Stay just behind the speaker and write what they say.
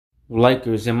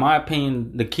Lakers, in my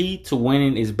opinion, the key to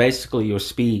winning is basically your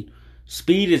speed.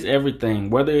 Speed is everything,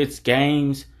 whether it's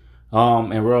games,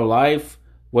 in real life,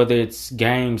 whether it's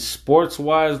games sports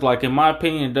wise. Like in my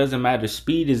opinion, it doesn't matter.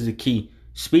 Speed is the key.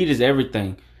 Speed is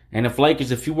everything. And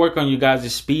if you work on you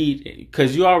guys' speed,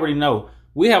 because you already know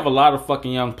we have a lot of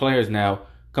fucking young players now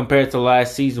compared to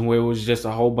last season where it was just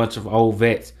a whole bunch of old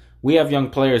vets. We have young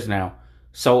players now.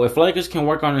 So if Lakers can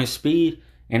work on their speed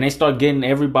and they start getting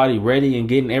everybody ready and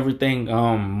getting everything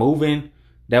moving,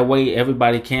 that way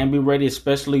everybody can be ready,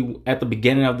 especially at the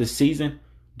beginning of the season,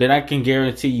 then I can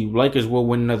guarantee you Lakers will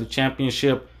win another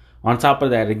championship. On top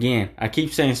of that, again, I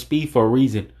keep saying speed for a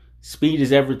reason. Speed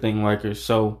is everything, Lakers.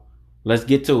 So let's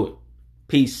get to it.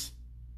 Peace.